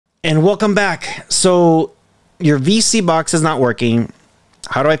And welcome back. So your vSeebox is not working.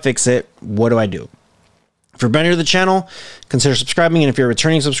 How do I fix it? What do I do? If you're brand new to the channel, consider subscribing. And if you're a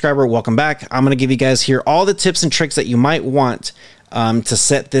returning subscriber, welcome back. I'm going to give you guys here all the tips and tricks that you might want to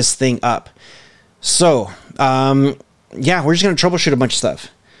set this thing up. So yeah, we're just going to troubleshoot a bunch of stuff.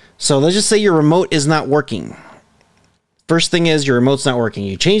 So let's just say your remote is not working. First thing is your remote's not working.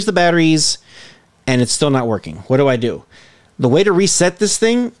 You change the batteries and it's still not working. What do I do? The way to reset this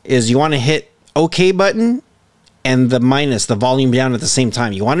thing is you want to hit OK button and the minus, the volume down at the same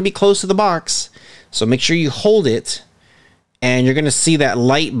time. You want to be close to the box, so make sure you hold it, and you're going to see that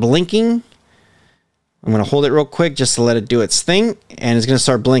light blinking. I'm going to hold it real quick just to let it do its thing, and it's going to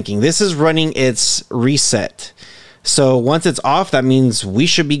start blinking. This is running its reset. So once it's off, that means we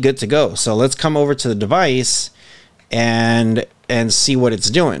should be good to go. So let's come over to the device and see what it's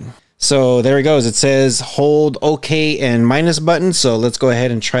doing. So there it goes. It says hold OK and minus button. So let's go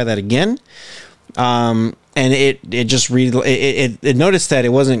ahead and try that again. And it noticed that it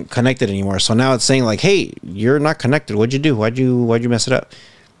wasn't connected anymore. So now it's saying like, hey, you're not connected. What'd you do? Why'd you mess it up?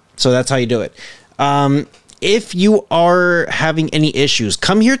 So that's how you do it. If you are having any issues,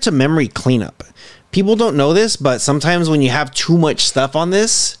 come here to memory cleanup. People don't know this, but sometimes when you have too much stuff on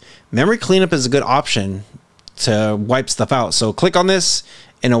this, memory cleanup is a good option to wipe stuff out. So click on this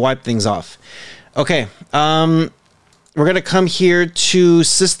and it'll wipe things off. Okay. We're going to come here to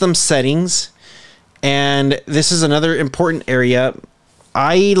system settings. And this is another important area.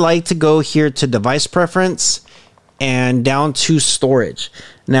 I like to go here to device preference and down to storage.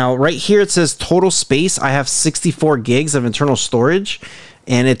 Now, right here, it says total space. I have 64 gigs of internal storage,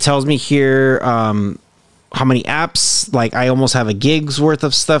 and it tells me here how many apps. Like I almost have a gig's worth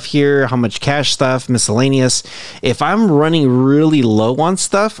of stuff here, how much cache stuff, miscellaneous. If I'm running really low on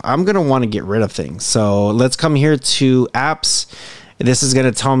stuff, I'm going to want to get rid of things. So let's come here to apps. This is going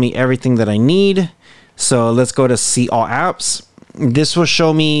to tell me everything that I need. So let's go to see all apps. This will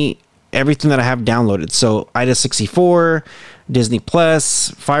show me everything that I have downloaded. So IDA 64, Disney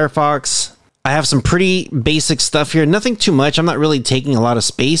Plus, Firefox. I have some pretty basic stuff here. Nothing too much. I'm not really taking a lot of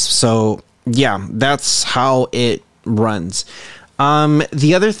space. So yeah, that's how it runs.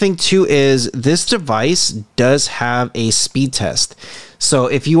 The other thing too is this device does have a speed test. So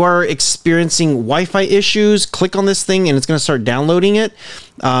if you are experiencing Wi-Fi issues, click on this thing and it's going to start downloading it.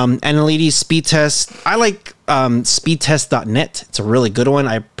 Analytics speed test. I like speedtest.net. It's a really good one.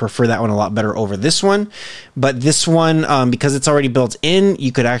 I prefer that one a lot better over this one. But this one, because it's already built in,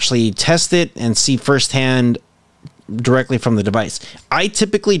 you could actually test it and see firsthand directly from the device. I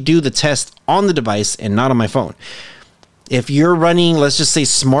typically do the test on the device and not on my phone. If you're running, let's just say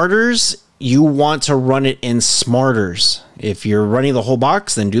Smarters, you want to run it in Smarters. If you're running the whole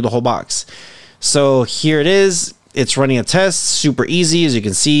box, then do the whole box. So here it is. It's running a test, super easy. As you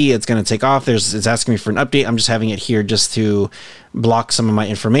can see, it's going to take off. It's asking me for an update. I'm just having it here just to block some of my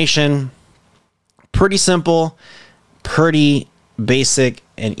information. Pretty simple, pretty basic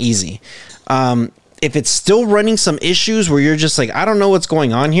and easy. If it's still running some issues where you're just like, I don't know what's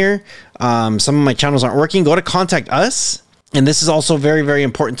going on here, some of my channels aren't working, go to contact us. And this is also very, very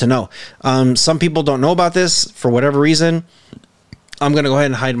important to know. Some people don't know about this for whatever reason. I'm going to go ahead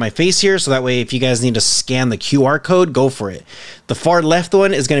and hide my face here. So that way, if you guys need to scan the QR code, go for it. The far left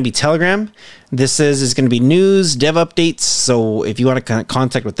one is going to be Telegram. This is going to be news, dev updates. So if you want to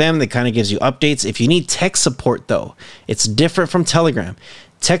contact with them, it kind of gives you updates. If you need tech support though, it's different from Telegram.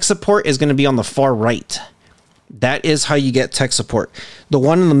 Tech support is going to be on the far right. That is how you get tech support. The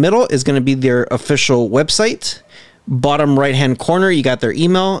one in the middle is going to be their official website. Bottom right hand corner, you got their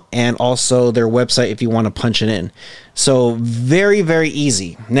email and also their website if you want to punch it in. So very, very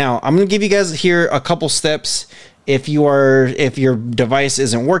easy. Now I'm going to give you guys here a couple steps. If your device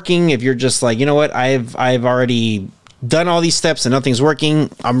isn't working, if you're just like, you know what, I've already done all these steps and nothing's working,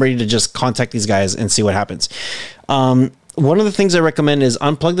 I'm ready to just contact these guys and see what happens. One of the things I recommend is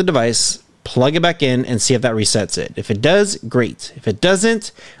unplug the device, plug it back in and see if that resets it. If it does, great. If it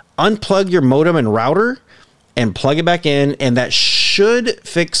doesn't, unplug your modem and router and plug it back in, and that should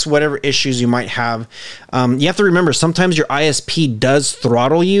fix whatever issues you might have. You have to remember, sometimes your ISP does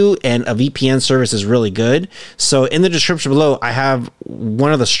throttle you and a VPN service is really good. So in the description below, I have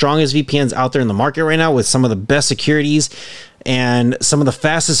one of the strongest VPNs out there in the market right now with some of the best securities and some of the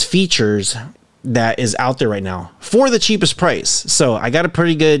fastest features that is out there right now for the cheapest price. So I got a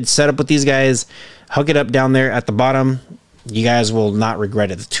pretty good setup with these guys. Hook it up down there at the bottom. You guys will not regret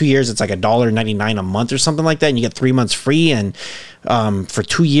it. The 2 years, it's like $1.99 a month or something like that, and you get 3 months free. And for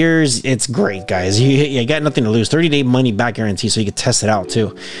 2 years, it's great, guys. You got nothing to lose. 30-day money back guarantee, so you can test it out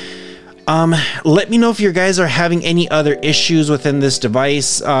too. Let me know if you guys are having any other issues within this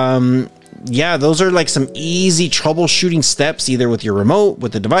device. Yeah, those are like some easy troubleshooting steps, either with your remote,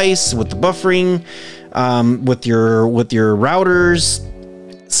 with the device, with the buffering, with your routers.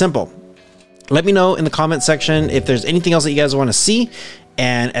 Simple. Let me know in the comment section if there's anything else that you guys want to see.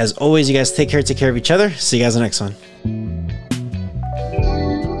 And as always, you guys take care of each other. See you guys in the next one.